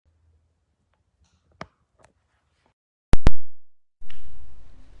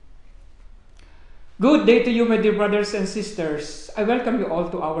Good day to you, my dear brothers and sisters. I welcome you all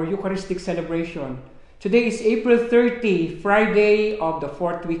to our Eucharistic celebration. Today is April 30, Friday of the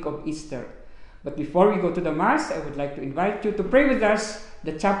fourth week of Easter. But before we go to the Mass, I would like to invite you to pray with us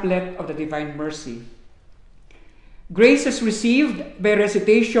the Chaplet of the Divine Mercy. Grace is received by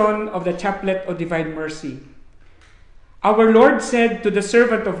recitation of the Chaplet of Divine Mercy. Our Lord said to the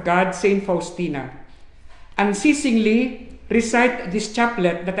servant of God, Saint Faustina, "Unceasingly recite this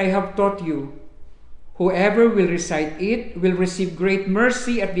chaplet that I have taught you. Whoever will recite it will receive great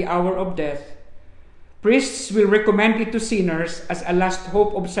mercy at the hour of death. Priests will recommend it to sinners as a last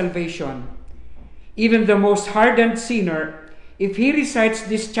hope of salvation. Even the most hardened sinner, if he recites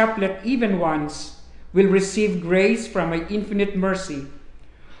this chaplet even once, will receive grace from my infinite mercy.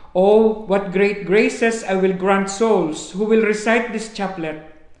 Oh, what great graces I will grant souls who will recite this chaplet.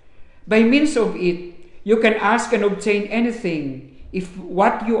 By means of it, you can ask and obtain anything if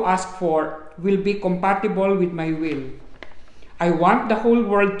what you ask for will be compatible with my will. I want the whole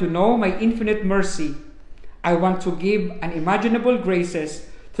world to know my infinite mercy. I want to give unimaginable graces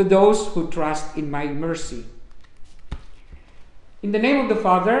to those who trust in my mercy." In the name of the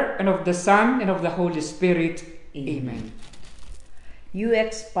Father, and of the Son, and of the Holy Spirit. Amen. You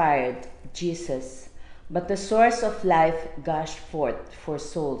expired, Jesus, but the source of life gushed forth for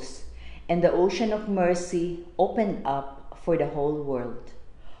souls, and the ocean of mercy opened up for the whole world.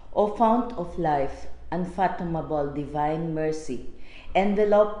 O fount of life, unfathomable divine mercy,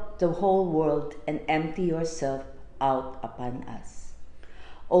 envelop the whole world and empty yourself out upon us.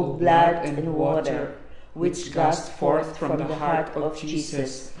 O blood and water, which gushed forth from the heart of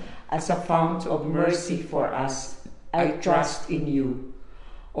Jesus as a fount of mercy for us, I trust in you.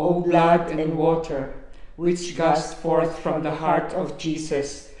 O blood and water, which gushed forth from the heart of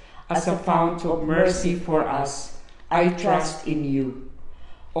Jesus as a fount of mercy for us, I trust in you.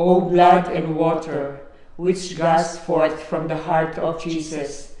 O blood and water, which gushed forth from the heart of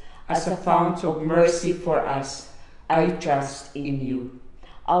Jesus as a fount of mercy for us, I trust in you.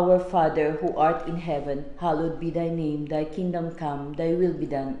 Our Father, who art in heaven, hallowed be thy name. Thy kingdom come, thy will be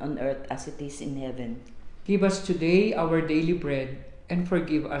done on earth as it is in heaven. Give us today our daily bread, and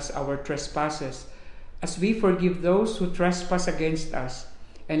forgive us our trespasses, as we forgive those who trespass against us.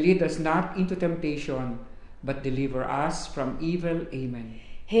 And lead us not into temptation, but deliver us from evil. Amen.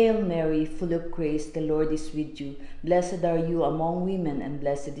 Hail Mary, full of grace, the Lord is with you. Blessed are you among women, and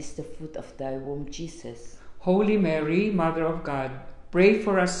blessed is the fruit of thy womb, Jesus. Holy Mary, Mother of God, pray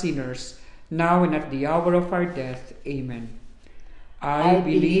for us sinners, now and at the hour of our death. Amen. I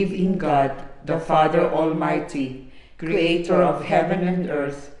believe in God, the Father Almighty, Creator of heaven and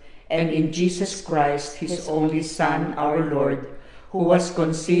earth, and in Jesus Christ, his only Son, our Lord, who was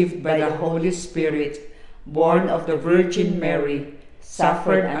conceived by the Holy Spirit, born of the Virgin Mary,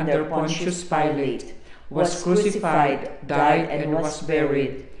 suffered under Pontius Pilate, was crucified, died, and was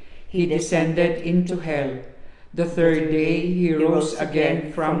buried. He descended into hell. The third day he rose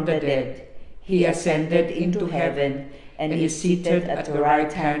again from the dead. He ascended into heaven and is seated at the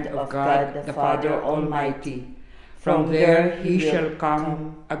right hand of God the Father Almighty. From there he shall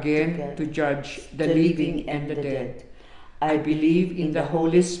come again to judge the living and the dead. I believe in the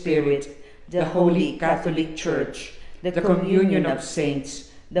Holy Spirit, the Holy Catholic Church, the communion of saints,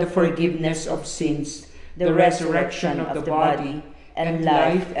 the forgiveness of sins, the resurrection of the body, and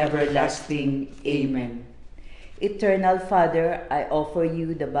life everlasting. Amen. Eternal Father, I offer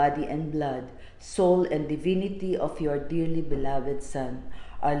you the body and blood, soul and divinity of your dearly beloved Son,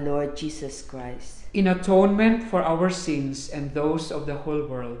 our Lord Jesus Christ, in atonement for our sins and those of the whole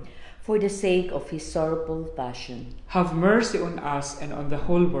world. For the sake of his sorrowful passion. Have mercy on us and on the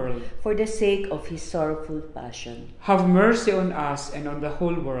whole world. For the sake of his sorrowful passion. Have mercy on us and on the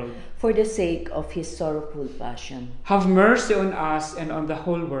whole world. For the sake of his sorrowful passion. Have mercy on us and on the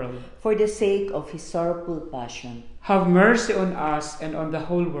whole world. For the sake of his sorrowful passion. Have mercy on us and on the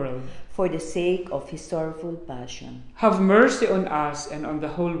whole world. For the sake of his sorrowful passion. Have mercy on us and on the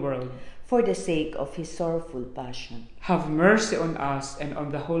whole world. For the sake of his sorrowful passion. Have mercy on us and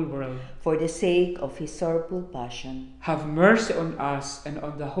on the whole world. For the sake of his sorrowful passion. Have mercy on us and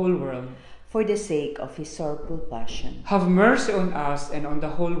on the whole world. For the sake of his sorrowful passion. Have mercy on us and on the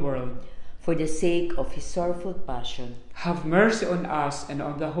whole world. For the sake of his sorrowful passion. Have mercy on us and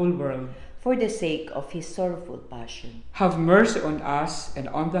on the whole world. For the sake of his sorrowful passion. Have mercy on us and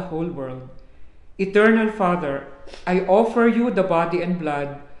on the whole world. Eternal Father, I offer you the body and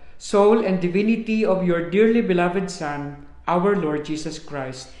blood, soul and divinity of your dearly beloved Son, our Lord Jesus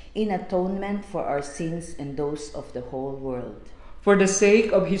Christ, in atonement for our sins and those of the whole world. For the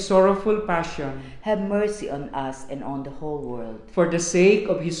sake of his sorrowful passion, have mercy on us and on the whole world. for the sake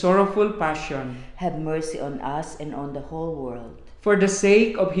of his sorrowful passion, Have mercy on us and on the whole world. for the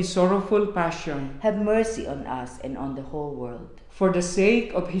sake of his sorrowful passion, Have mercy on us and on the whole world. for the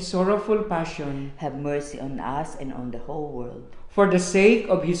sake of his sorrowful passion, Have mercy on us and on the whole world. for the sake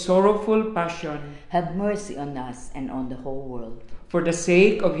of his sorrowful passion, Have mercy on us and on the whole world. for the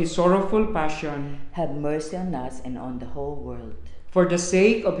sake of his sorrowful passion, Have mercy on us and on the whole world. for the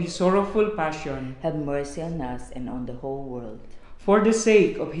sake of his sorrowful passion, Have mercy on us and on the whole world. for the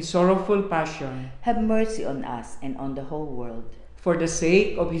sake of his sorrowful passion, Have mercy on us and on the whole world. for the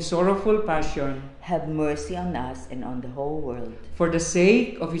sake of his sorrowful passion, Have mercy on us and on the whole world. for the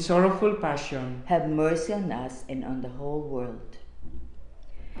sake of his sorrowful passion, Have mercy on us and on the whole world.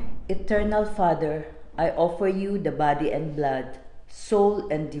 Eternal Father, I offer you the body and blood, soul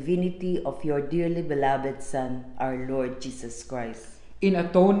and divinity of your dearly beloved Son, our Lord Jesus Christ, in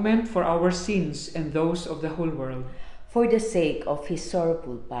atonement for our sins and those of the whole world. for the sake of his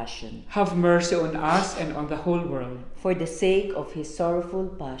sorrowful passion. Have mercy on us and on the whole world. For the sake of his sorrowful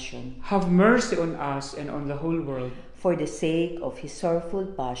passion. Have mercy on us and on the whole world. For the sake of his sorrowful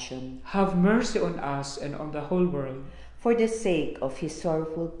passion. Have mercy on us and on the whole world. For the sake of his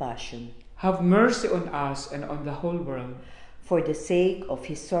sorrowful passion. Have mercy on us and on the whole world. For the sake of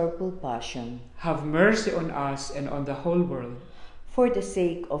his sorrowful passion. Have mercy on us and on the whole world. For the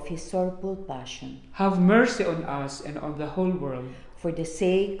sake of his sorrowful passion. Have mercy on us and on the whole world. For the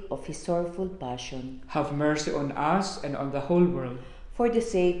sake of his sorrowful passion. Have mercy on us and on the whole world. For the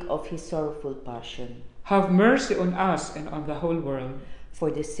sake of his sorrowful passion. Have mercy on us and on the whole world. For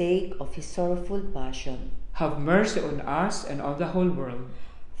the sake of his sorrowful passion. Have mercy on us and on the whole world.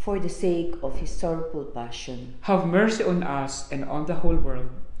 For the sake of his sorrowful passion. Have mercy on us and on the whole world.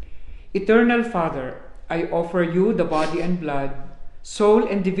 Eternal Father, I offer you the body and blood, soul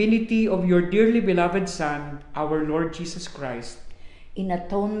and divinity of your dearly beloved Son, our Lord Jesus Christ, in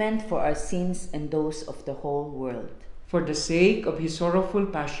atonement for our sins and those of the whole world. for the sake of his sorrowful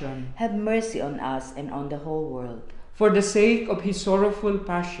passion. Have mercy on us and on the whole world. For the sake of his sorrowful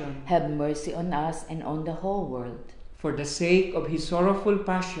passion. Have mercy on us and on the whole world. For the sake of his sorrowful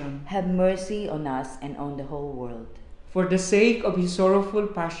passion. Have mercy on us and on the whole world. For the sake of his sorrowful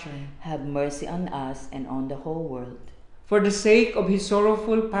passion. Have mercy on us and on the whole world. For the sake of his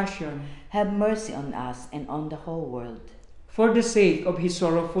sorrowful passion. Have mercy on us and on the whole world. For the sake of his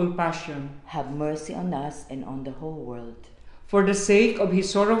sorrowful passion. Have mercy on us and on the whole world. For the sake of his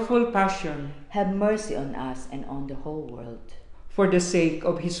sorrowful passion. Have mercy on us and on the whole world. For the sake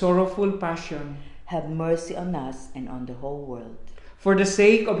of his sorrowful passion. Have mercy on us and on the whole world. For the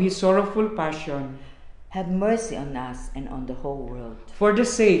sake of his sorrowful passion. Have mercy on us and on the whole world. For the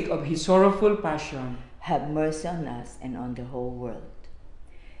sake of his sorrowful passion. Have mercy on us and on the whole world.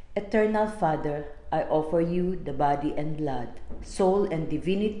 Eternal Father, I offer you the body and blood, soul and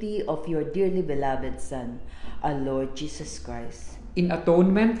divinity of your dearly beloved Son, our Lord Jesus Christ, in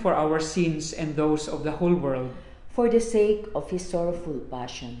atonement for our sins and those of the whole world. for the sake of his sorrowful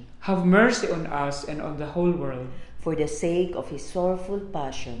passion. Have mercy on us and on the whole world. For the sake of his sorrowful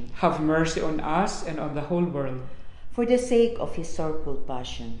passion. Have mercy on us and on the whole world. For the sake of his sorrowful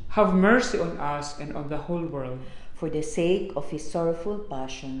passion. Have mercy on us and on the whole world. For the sake of his sorrowful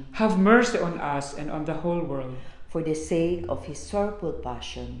passion. Have mercy on us and on the whole world. For the sake of his sorrowful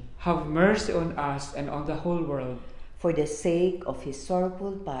passion. Have mercy on us and on the whole world. For the sake of his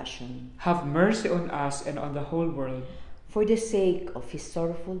sorrowful passion. Have mercy on us and on the whole world. For the sake of his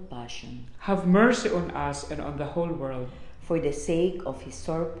sorrowful passion. Have mercy on us and on the whole world. For the sake of his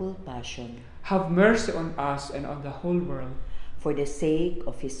sorrowful passion. Have mercy on us and on the whole world. For the sake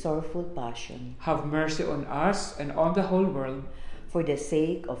of his sorrowful passion. Have mercy on us and on the whole world. For the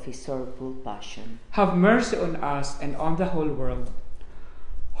sake of his sorrowful passion. Have mercy on us and on the whole world.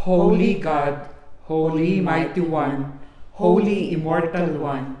 Holy God, Holy Mighty One, Holy Immortal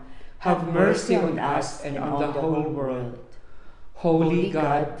One, have mercy on us and on the whole world. Holy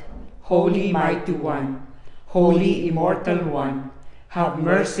God, Holy Mighty One, Holy Immortal One, have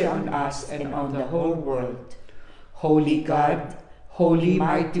mercy on us and on the whole world. Holy God, Holy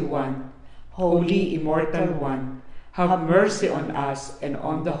Mighty One, Holy Immortal One, have mercy on us and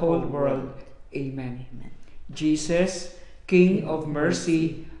on the whole world. Amen. Amen. Jesus, King of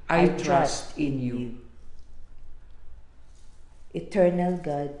mercy, I trust in you. Eternal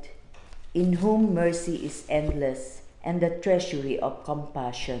God, in whom mercy is endless and the treasury of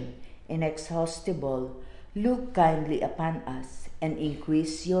compassion inexhaustible, look kindly upon us and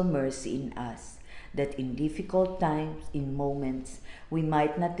increase your mercy in us, that in difficult times, in moments, we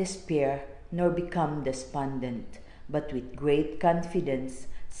might not despair nor become despondent, but with great confidence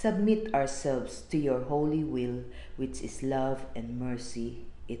submit ourselves to your holy will, which is love and mercy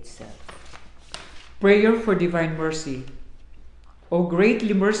itself. Prayer for Divine Mercy. O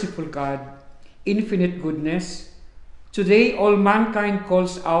greatly merciful God, infinite goodness, today all mankind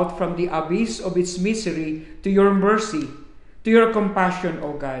calls out from the abyss of its misery to your mercy, to your compassion,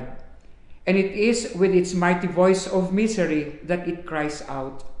 O God. And it is with its mighty voice of misery that it cries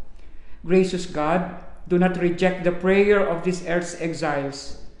out. Gracious God, do not reject the prayer of this earth's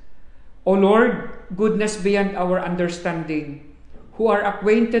exiles. O Lord, goodness beyond our understanding, who are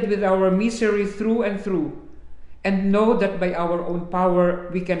acquainted with our misery through and through, and know that by our own power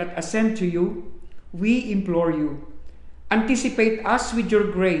we cannot ascend to you, we implore you, anticipate us with your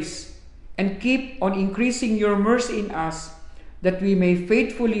grace, and keep on increasing your mercy in us, that we may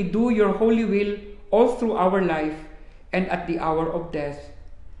faithfully do your holy will all through our life and at the hour of death.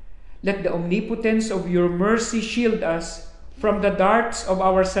 Let the omnipotence of your mercy shield us from the darts of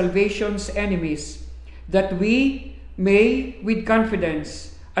our salvation's enemies, that we may, with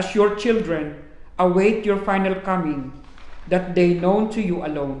confidence, as your children, await your final coming, that day known to you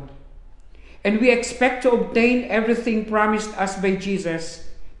alone. And we expect to obtain everything promised us by Jesus,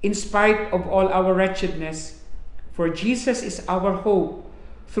 in spite of all our wretchedness. For Jesus is our hope.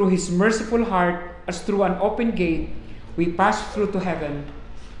 Through his merciful heart, as through an open gate, we pass through to heaven.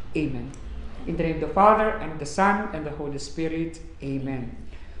 Amen. In the name of the Father, and the Son, and the Holy Spirit. Amen.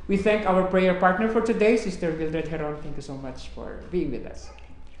 We thank our prayer partner for today, Sister Mildred Heron. Thank you so much for being with us.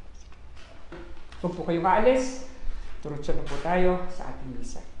 Kung po kayong aalis, turutso na po tayo sa ating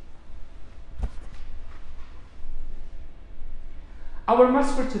misa. Our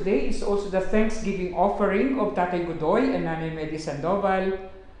Mass for today is also the Thanksgiving offering of Tatay Godoy and Nanay Medi Sandoval,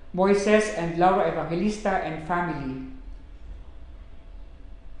 Moises and Laura Evangelista and family.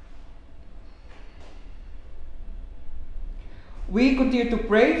 We continue to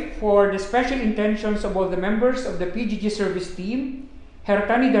pray for the special intentions of all the members of the PGG service team,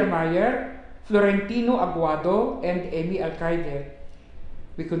 Hertani Darmayer, Florentino Aguado, and Amy Alcaide.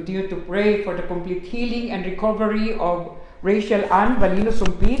 We continue to pray for the complete healing and recovery of Rachel Ann Valino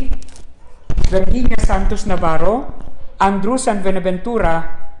Sumpit, Virginia Santos Navarro, Andrew San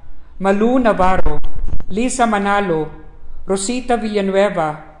Benaventura, Malu Navarro, Lisa Manalo, Rosita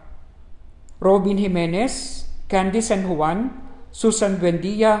Villanueva, Robin Jimenez, Candy San Juan, Susan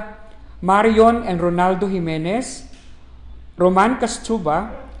Buendia, Marion and Ronaldo Jimenez, Roman Castuba,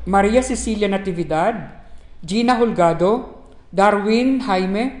 Maria Cecilia Natividad, Gina Holgado, Darwin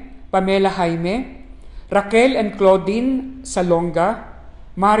Jaime, Pamela Jaime, Raquel and Claudine Salonga,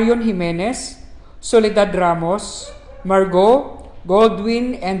 Marion Jimenez, Soledad Ramos, Margot,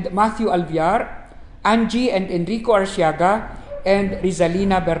 Goldwyn and Matthew Alviar, Angie and Enrico Arciaga, and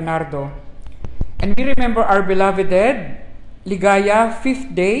Rizalina Bernardo. And we remember our beloved dead, Ligaya,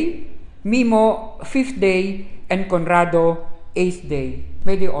 5th day, Mimo, 5th day, and Conrado, 8th day.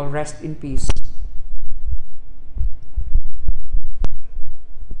 May they all rest in peace.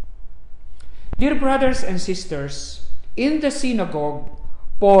 Dear brothers and sisters, in the synagogue,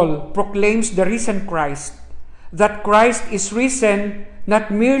 Paul proclaims the risen Christ, that Christ is risen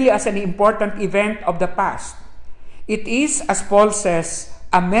not merely as an important event of the past. It is, as Paul says,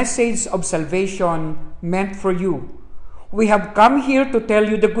 a message of salvation meant for you. We have come here to tell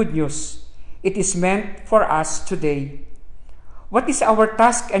you the good news. It is meant for us today. What is our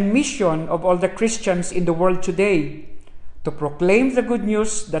task and mission of all the Christians in the world today? To proclaim the good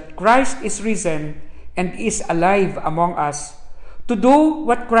news that Christ is risen and is alive among us. To do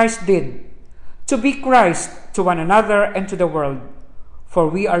what Christ did. To be Christ to one another and to the world. For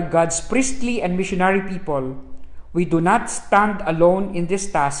we are God's priestly and missionary people. We do not stand alone in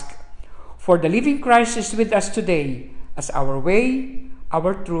this task. For the living Christ is with us today as our way,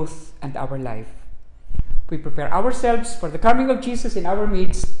 our truth, and our life. We prepare ourselves for the coming of Jesus in our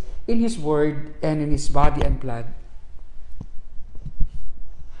midst, in his word and in his body and blood.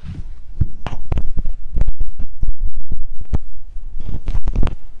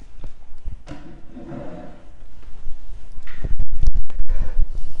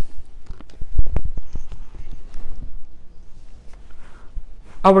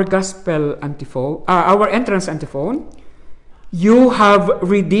 Our gospel antiphon, our entrance antiphon. You have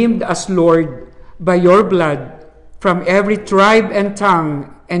redeemed us, Lord, by your blood, from every tribe and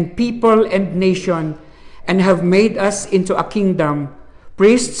tongue and people and nation, and have made us into a kingdom,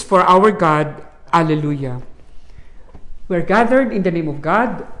 priests for our God. Alleluia. We are gathered in the name of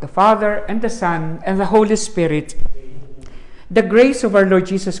God, the Father, and the Son, and the Holy Spirit. The grace of our Lord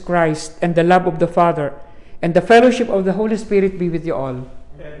Jesus Christ, and the love of the Father, and the fellowship of the Holy Spirit be with you all.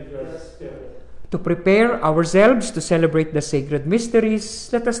 To prepare ourselves to celebrate the sacred mysteries,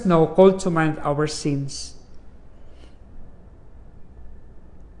 let us now call to mind our sins.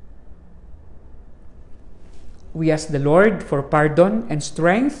 We ask the Lord for pardon and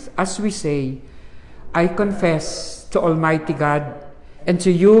strength as we say, I confess to Almighty God and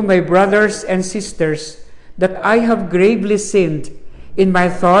to you, my brothers and sisters, that I have gravely sinned in my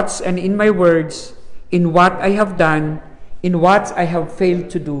thoughts and in my words, in what I have done, in what I have failed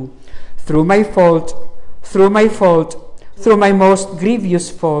to do, through my fault, through my most grievous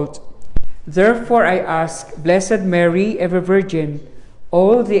fault. Therefore I ask, Blessed Mary, ever Virgin,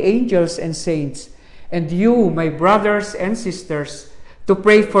 all the angels and saints, and you, my brothers and sisters, to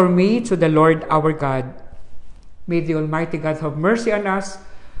pray for me to the Lord our God. May the Almighty God have mercy on us,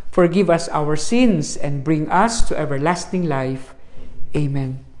 forgive us our sins, and bring us to everlasting life.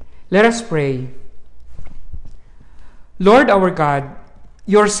 Amen. Let us pray. Lord our God,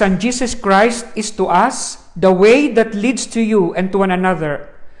 your Son Jesus Christ is to us the way that leads to you and to one another,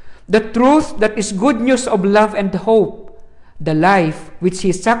 the truth that is good news of love and hope, the life which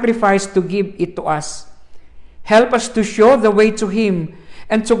he sacrificed to give it to us. Help us to show the way to him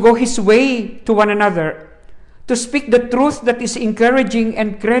and to go his way to one another, to speak the truth that is encouraging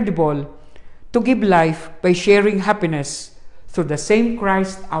and credible, to give life by sharing happiness through the same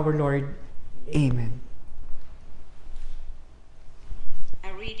Christ our Lord. Amen.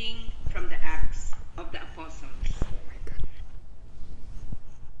 A reading from the Acts of the Apostles.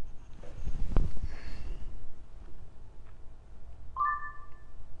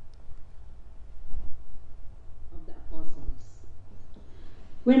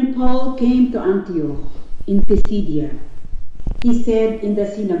 When Paul came to Antioch in Pisidia, he said in the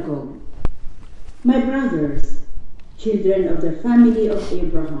synagogue, My brothers, children of the family of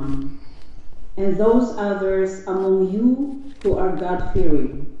Abraham, and those others among you who are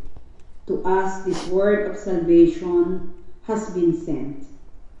God-fearing, to us this word of salvation has been sent.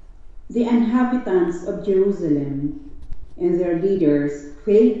 The inhabitants of Jerusalem and their leaders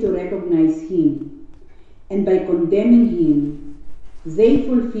failed to recognize him, and by condemning him, they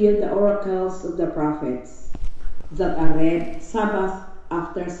fulfilled the oracles of the prophets that are read Sabbath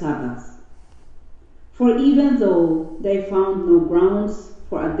after Sabbath. For even though they found no grounds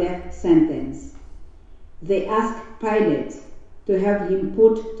for a death sentence, they asked Pilate to have him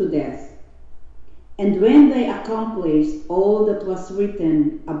put to death. And when they accomplished all that was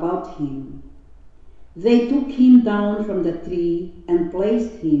written about him, they took him down from the tree and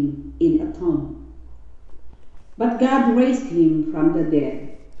placed him in a tomb. But God raised him from the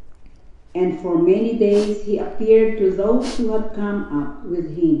dead, and for many days he appeared to those who had come up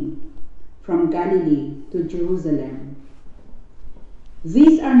with him from Galilee to Jerusalem.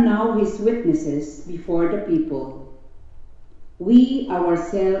 These are now his witnesses before the people. We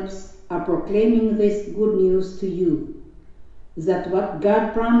ourselves are proclaiming this good news to you, that what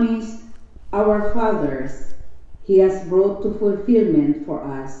God promised our fathers, he has brought to fulfillment for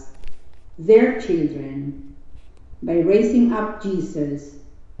us, their children, by raising up Jesus,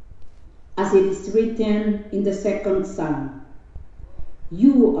 as it is written in the second Psalm,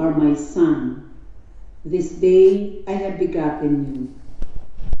 You are my Son, this day I have begotten you.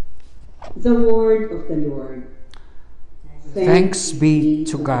 The word of the Lord. Thanks be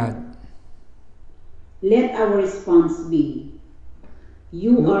to God. Let our response be,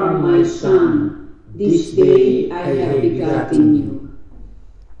 You are my Son, this day I have begotten you.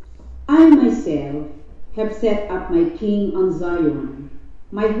 I myself have set up my King on Zion,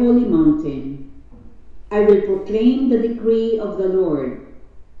 my holy mountain. I will proclaim the decree of the Lord.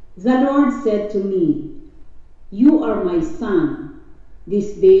 The Lord said to me, You are my Son,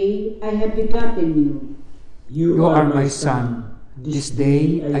 this day I have begotten you. You are my Son, this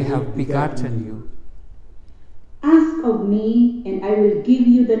day I have begotten you. Ask of me, and I will give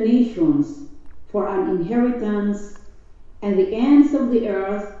you the nations for an inheritance, and the ends of the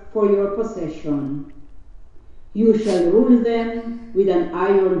earth for your possession. You shall rule them with an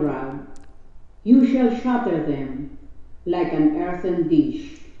iron rod. You shall shatter them like an earthen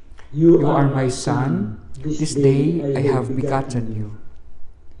dish. You are my Son, this day I have begotten you.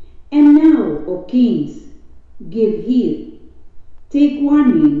 And now, O kings, give heed. Take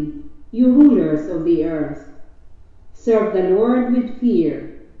warning, you rulers of the earth. Serve the Lord with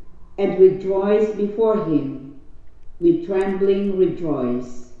fear, and rejoice before him. With trembling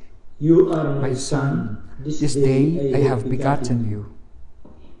rejoice. You are My Son, this day I have begotten you.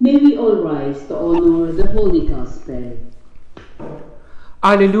 May we all rise to honor the Holy Gospel.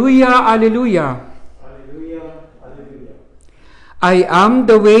 Alleluia, alleluia. Alleluia, alleluia. I am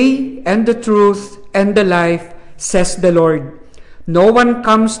the way and the truth and the life, says the Lord. No one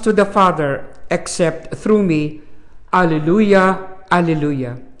comes to the Father except through me. Alleluia,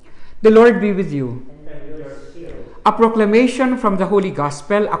 alleluia. The Lord be with you. A proclamation from the Holy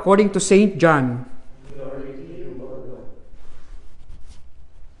Gospel according to Saint John.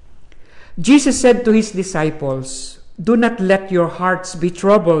 Jesus said to his disciples, "Do not let your hearts be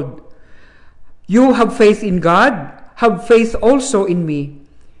troubled. You have faith in God, have faith also in me.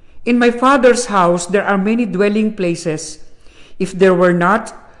 In my Father's house there are many dwelling places. If there were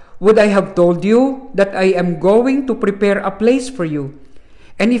not, would I have told you that I am going to prepare a place for you?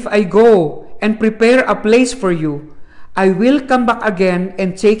 And if I go and prepare a place for you, I will come back again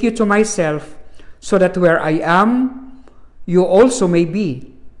and take you to myself, so that where I am, you also may be.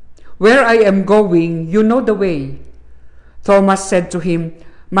 Where I am going, you know the way." Thomas said to him,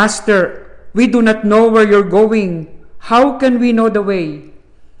 "Master, we do not know where you're going. How can we know the way?"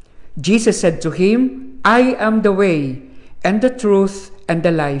 Jesus said to him, "I am the way, and the truth, and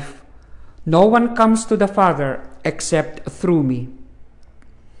the life. No one comes to the Father except through me."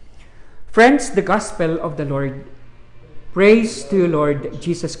 Friends, the Gospel of the Lord. Praise to you, Lord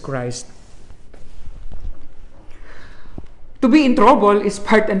Jesus Christ. To be in trouble is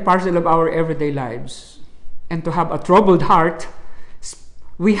part and parcel of our everyday lives. And to have a troubled heart,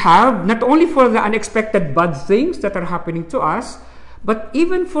 we have not only for the unexpected bad things that are happening to us, but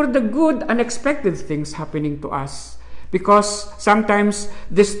even for the good unexpected things happening to us. Because sometimes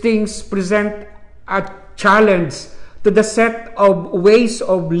these things present a challenge to the set of ways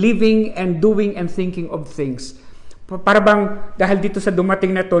of living and doing and thinking of things. Para bang dahil dito sa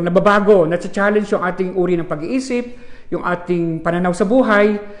dumating na to, nababago, na-challenge yung ating uri ng pag-iisip, yung ating pananaw sa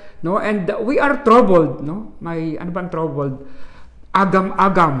buhay, no? And we are troubled, no? May ano bang troubled?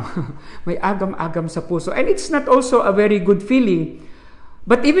 Agam-agam. May agam-agam sa puso. And it's not also a very good feeling.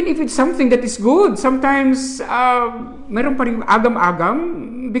 But even if it's something that is good, sometimes meron pa rin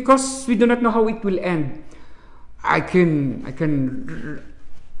agam-agam because we do not know how it will end. I can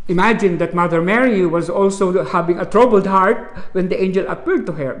imagine that Mother Mary was also having a troubled heart when the angel appeared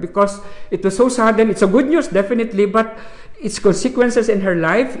to her, because it was so sudden. It's a good news, definitely, but its consequences in her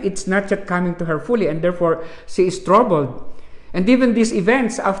life, it's not yet coming to her fully, and therefore she is troubled. And even these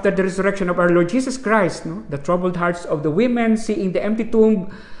events after the resurrection of our Lord Jesus Christ, no? The troubled hearts of the women seeing the empty tomb,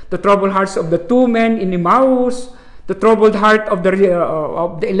 the troubled hearts of the 2 men in Emmaus, the troubled heart of the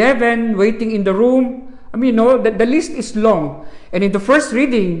 11 waiting in the room. I mean, the list is long. And in the first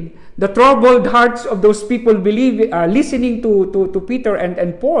reading, the troubled hearts of those people listening to Peter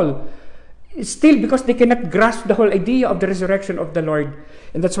and Paul, still because they cannot grasp the whole idea of the resurrection of the Lord.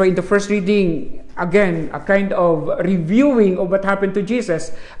 And that's why in the first reading, again, a kind of reviewing of what happened to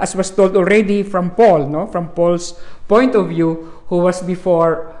Jesus, as was told already from Paul, no? From Paul's point of view, who was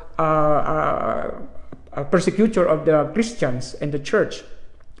before a persecutor of the Christians and the church.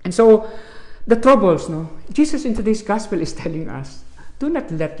 And so, the troubles, no? Jesus in today's gospel is telling us, do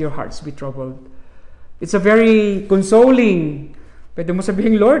not let your hearts be troubled. It's a very consoling. Pwede mo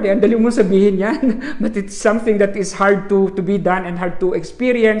sabihin, Lord, ang dali mo sabihin yan. But it's something that is hard to be done and hard to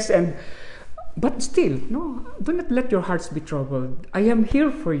experience. But still, no, do not let your hearts be troubled. I am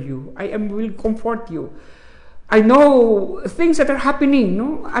here for you. Will comfort you. I know things that are happening,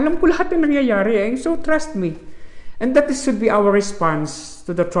 no? Alam ko lahat ng nangyayari, so trust me. And that should be our response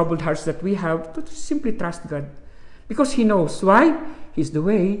to the troubled hearts that we have, to simply trust God. Because He knows. Why? He's the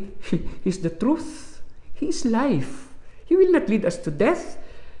way. He's the truth. He is life. He will not lead us to death.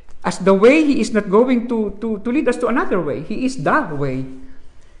 As the way, He is not going to lead us to another way. He is the way.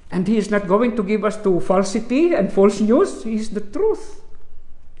 And He is not going to give us to falsity and false news. He is the truth.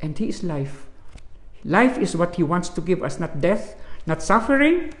 And He is life. Life is what He wants to give us, not death, not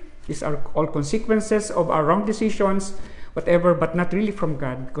suffering. These are all consequences of our wrong decisions, whatever, but not really from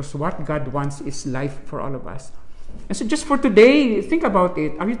God, because what God wants is life for all of us. And so just for today, think about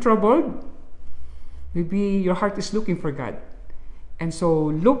it. Are you troubled? Maybe your heart is looking for God. And so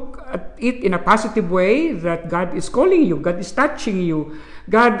look at it in a positive way, that God is calling you, God is touching you,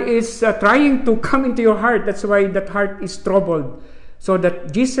 God is trying to come into your heart. That's why that heart is troubled. So that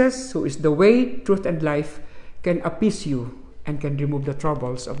Jesus, who is the way, truth, and life, can appease you and can remove the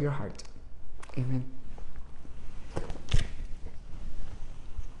troubles of your heart. Amen.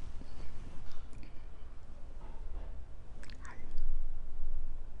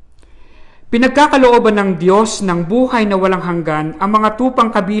 Pinagkakalooban ng Diyos ng buhay na walang hanggan ang mga tupang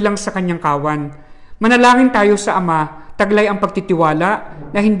kabilang sa Kanyang kawan. Manalangin tayo sa Ama, taglay ang pagtitiwala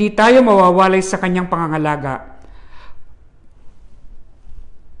na hindi tayo mawawalay sa Kanyang pangangalaga.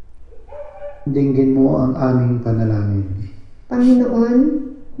 Dinggin mo ang aming panalangin. Panginoon,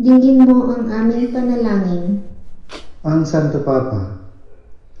 dinggin mo ang aming panalangin. Ang Santo Papa,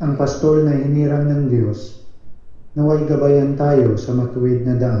 Ang pastol na hinirang ng Diyos, naway gabayan tayo sa matuwid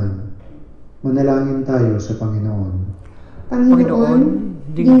na daan. Manalangin tayo sa Panginoon. Panginoon,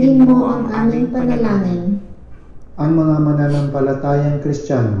 dinggin mo ang aming panalangin. Ang mga mananampalatayang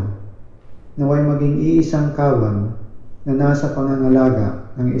Kristiyano, naway maging iisang kawan na nasa pangangalaga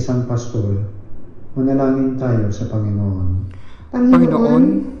ng isang pastol. Manalangin tayo sa Panginoon. Panginoon,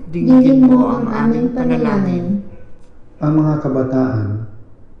 dinggin mo ang aming panalangin. Ang mga kabataan,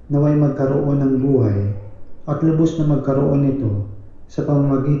 naway magkaroon ng buhay at lubos na magkaroon nito sa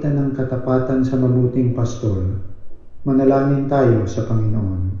pamamagitan ng katapatan sa mabuting pastol. Manalangin tayo sa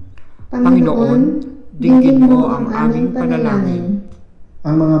Panginoon. Panginoon, dinggin mo ang aming panalangin.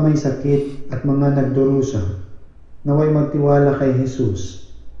 Ang mga may sakit at mga nagdurusa, naway magtiwala kay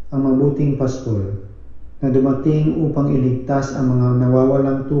Jesus, ang mabuting pastol, na dumating upang iligtas ang mga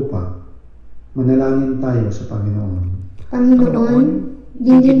nawawalang tupa. Manalangin tayo sa Panginoon. Panginoon,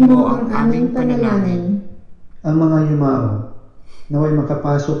 dinggin mo ang aming panalangin. Ang mga yumao, naway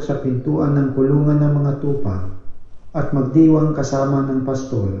makapasok sa pintuan ng kulungan ng mga tupa at magdiwang kasama ng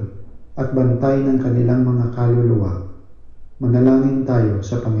pastol at bantay ng kanilang mga kaluluwa. Manalangin tayo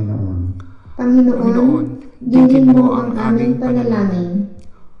sa Panginoon. Panginoon, dinggin mo ang aming panalangin.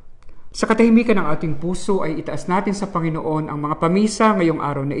 Sa katahimikan ng ating puso ay itaas natin sa Panginoon ang mga pamisa ngayong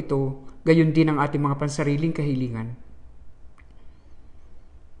araw na ito, gayon din ang ating mga pansariling kahilingan.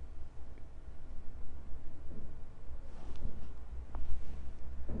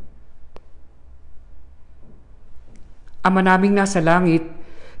 Ama naming nasa langit,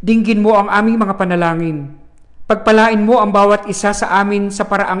 dinggin mo ang aming mga panalangin. Pagpalain mo ang bawat isa sa amin sa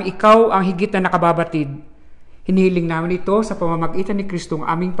paraang ikaw ang higit na nakababatid. Hinihiling namin ito sa pamamagitan ni Kristong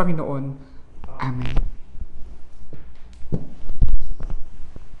aming Panginoon. Amen.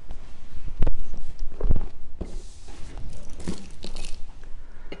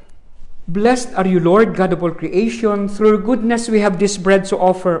 Blessed are you, Lord, God of all creation. Through your goodness we have this bread to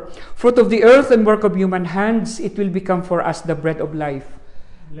offer. Fruit of the earth and work of human hands, it will become for us the bread of life.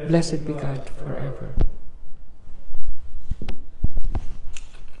 Blessed be God forever.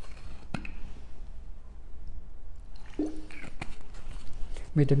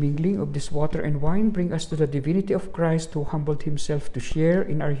 May the mingling of this water and wine bring us to the divinity of Christ, who humbled himself to share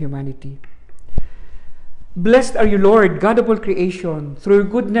in our humanity. Blessed are you, Lord, God of all creation. Through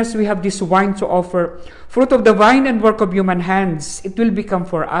your goodness we have this wine to offer. Fruit of the vine and work of human hands, it will become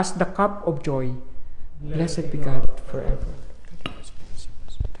for us the cup of joy. Blessed be God forever.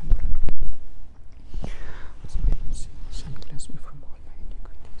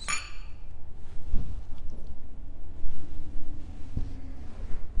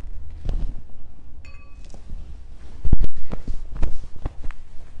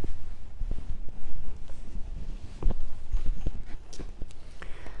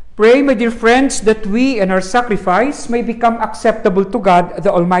 Pray, my dear friends, that we and our sacrifice may become acceptable to God, the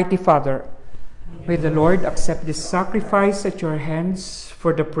Almighty Father. May the Lord accept this sacrifice at your hands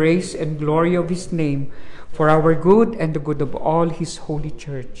for the praise and glory of his name, for our good and the good of all his holy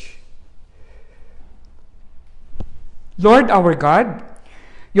church. Lord our God,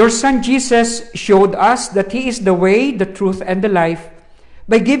 your Son Jesus showed us that he is the way, the truth, and the life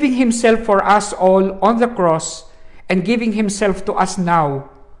by giving himself for us all on the cross and giving himself to us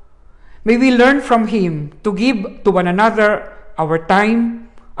now. May we learn from him to give to one another our time,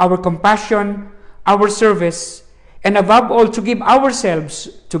 our compassion, our service, and above all to give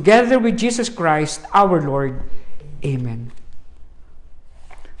ourselves together with Jesus Christ our Lord. Amen.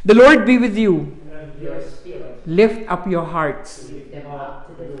 The Lord be with you. Lift up your hearts.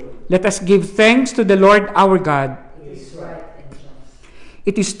 Let us give thanks to the Lord our God.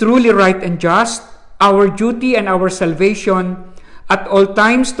 It is truly right and just, our duty and our salvation, at all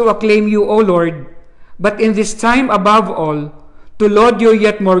times to acclaim you, O Lord, but in this time above all, to laud you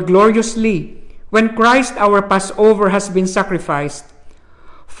yet more gloriously, when Christ our Passover has been sacrificed.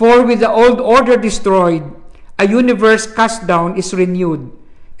 For with the old order destroyed, a universe cast down is renewed,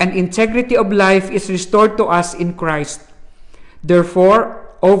 and integrity of life is restored to us in Christ.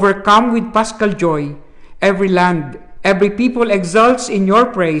 Therefore, overcome with paschal joy, every land, every people exults in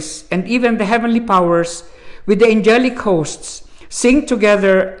your praise, and even the heavenly powers, with the angelic hosts, sing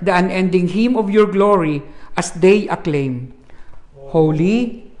together the unending hymn of your glory as they acclaim.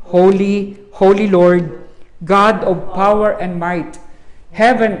 Holy, holy, holy Lord, God of power and might,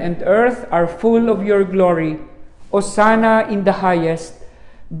 heaven and earth are full of your glory. Hosanna in the highest.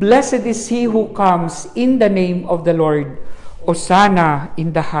 Blessed is he who comes in the name of the Lord. Hosanna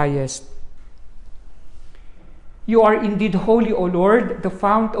in the highest. You are indeed holy, O Lord, the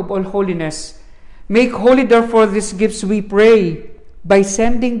fount of all holiness. Make holy, therefore, these gifts, we pray, by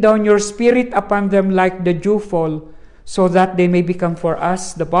sending down your Spirit upon them like the dewfall, so that they may become for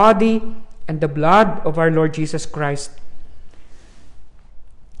us the body and the blood of our Lord Jesus Christ.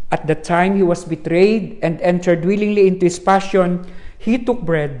 At the time he was betrayed and entered willingly into his passion, he took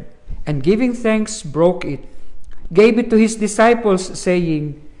bread, and giving thanks, broke it, gave it to his disciples,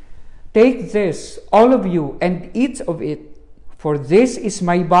 saying, "Take this, all of you, and eat of it, for this is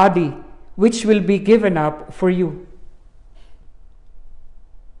my body, which will be given up for you."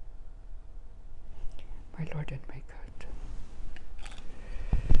 My Lord and my God.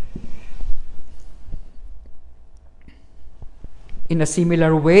 In a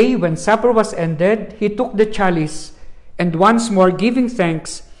similar way, when supper was ended, he took the chalice, and once more giving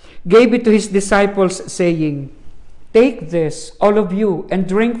thanks, gave it to his disciples, saying, "Take this, all of you, and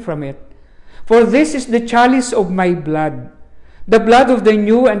drink from it. For this is the chalice of my blood, the blood of the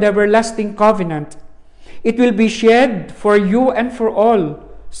new and everlasting covenant. It will be shed for you and for all,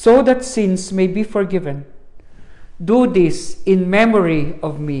 so that sins may be forgiven. Do this in memory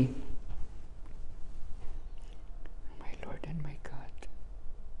of me." My Lord and my God.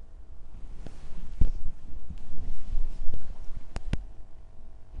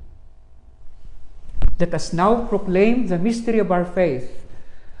 Let us now proclaim the mystery of our faith.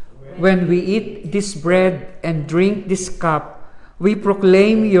 When we eat this bread and drink this cup, we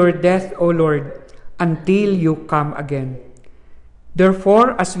proclaim your death, O Lord, until you come again.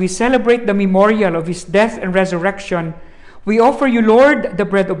 Therefore, as we celebrate the memorial of his death and resurrection, we offer you, Lord, the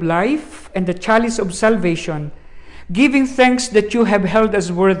bread of life and the chalice of salvation, giving thanks that you have held us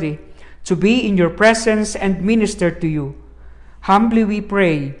worthy to be in your presence and minister to you. Humbly we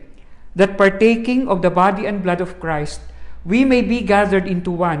pray that partaking of the body and blood of Christ, we may be gathered into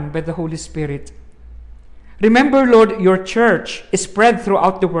one by the Holy Spirit. Remember, Lord, your church is spread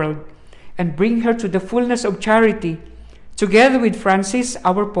throughout the world, and bring her to the fullness of charity, together with Francis,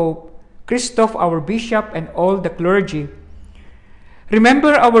 our Pope, Christoph, our Bishop, and all the clergy.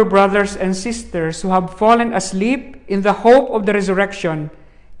 Remember our brothers and sisters who have fallen asleep in the hope of the resurrection,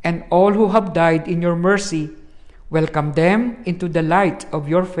 and all who have died in your mercy. Welcome them into the light of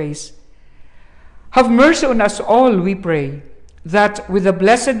your face. Have mercy on us all, we pray, that with the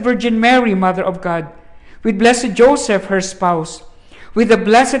Blessed Virgin Mary, Mother of God, with Blessed Joseph, her spouse, with the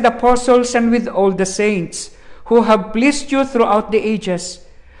blessed apostles, and with all the saints who have pleased you throughout the ages,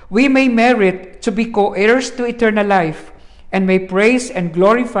 we may merit to be co-heirs to eternal life, and may praise and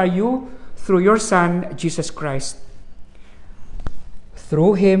glorify you through your Son, Jesus Christ.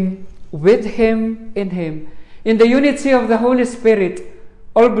 Through him, with him, in the unity of the Holy Spirit,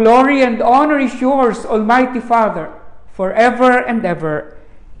 all glory and honor is yours, Almighty Father, forever and ever.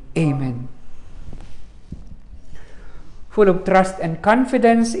 Amen. Full of trust and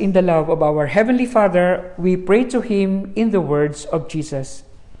confidence in the love of our Heavenly Father, we pray to him in the words of Jesus.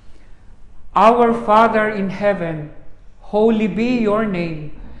 Our Father in heaven, holy be your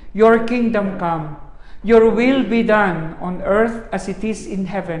name. Your kingdom come. Your will be done on earth as it is in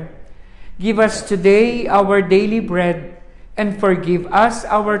heaven. Give us today our daily bread, and forgive us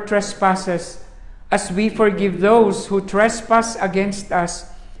our trespasses, as we forgive those who trespass against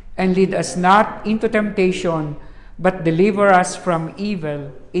us. And lead us not into temptation, but deliver us from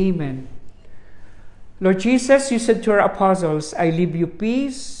evil. Amen. Lord Jesus, you said to our apostles, I leave you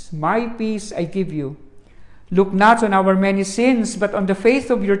peace, my peace I give you. Look not on our many sins, but on the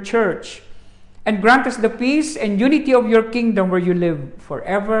faith of your church, and grant us the peace and unity of your kingdom where you live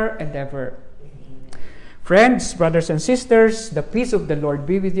forever and ever. Amen. Friends, brothers and sisters, the peace of the Lord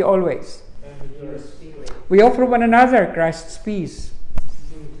be with you always. And with your spirit. We offer one another Christ's peace.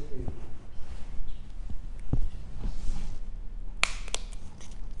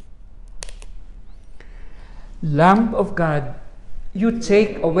 Lamb of God, you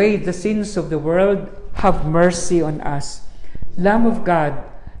take away the sins of the world, have mercy on us. Lamb of God,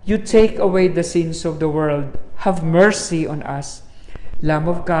 you take away the sins of the world, have mercy on us. Lamb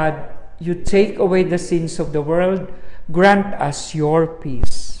of God, you take away the sins of the world, grant us your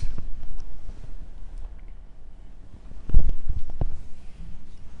peace.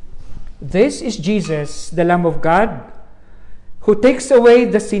 This is Jesus, the Lamb of God, who takes away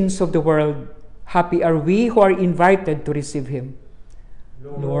the sins of the world. Happy are we who are invited to receive him.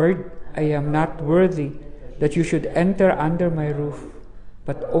 Lord, I am not worthy that you should enter under my roof,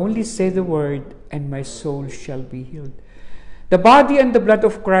 but only say the word, and my soul shall be healed. The body and the blood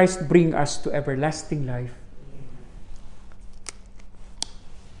of Christ bring us to everlasting life.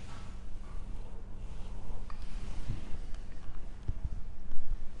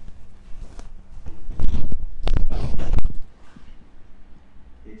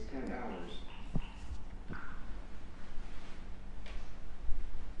 It's 10 hours.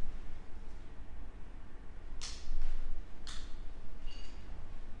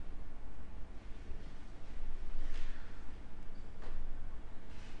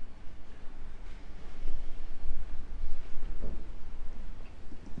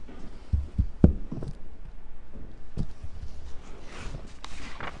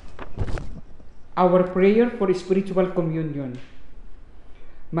 our prayer for spiritual communion.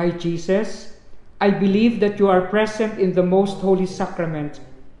 My Jesus, I believe that you are present in the most holy sacrament.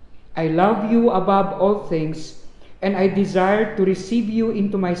 I love you above all things, and I desire to receive you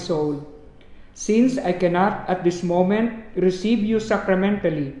into my soul. Since I cannot at this moment receive you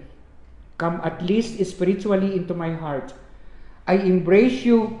sacramentally, come at least spiritually into my heart. I embrace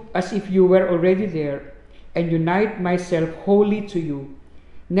you as if you were already there, and unite myself wholly to you.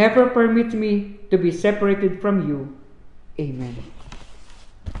 Never permit me to be separated from you. Amen.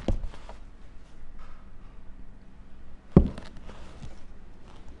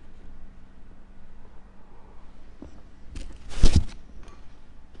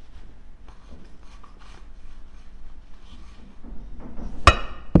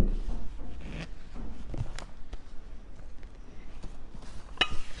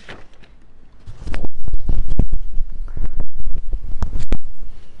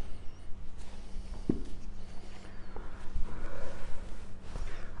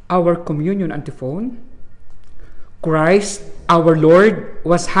 Our communion antiphon. Christ, our Lord,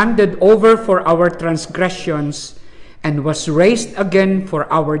 was handed over for our transgressions and was raised again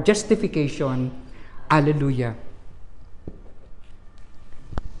for our justification. Alleluia.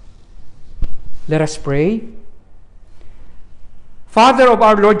 Let us pray. Father of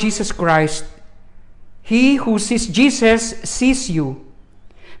our Lord Jesus Christ, he who sees Jesus sees you.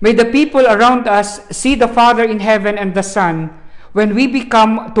 May the people around us see the Father in heaven and the Son when we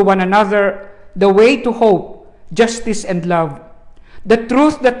become to one another the way to hope, justice, and love, the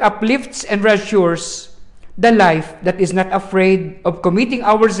truth that uplifts and reassures, the life that is not afraid of committing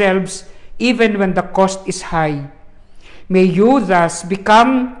ourselves even when the cost is high. May you thus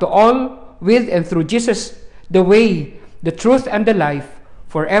become to all, with and through Jesus, the way, the truth, and the life,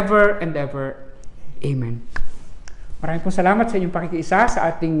 forever and ever. Amen. Maraming po salamat sa inyong pakikiisa sa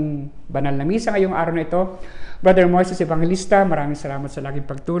ating banal na misa ngayong araw na ito. Brother Moises Evangelista, maraming salamat sa laging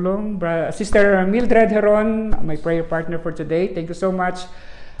pagtulong. Sister Mildred Heron, my prayer partner for today, thank you so much.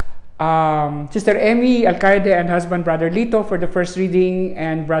 Sister Emmy Alcaide and husband Brother Lito for the first reading,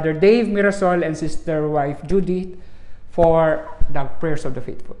 and Brother Dave Mirasol and Sister wife Judy for the prayers of the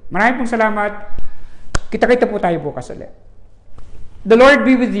faithful. Maraming pong salamat. Kita-kita po tayo bukas ulit. The Lord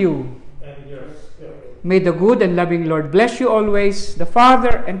be with you. May the good and loving Lord bless you always, the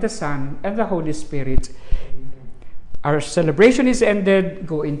Father and the Son and the Holy Spirit. Our celebration is ended.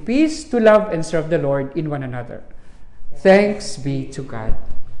 Go in peace to love and serve the Lord in one another. Thanks be to God.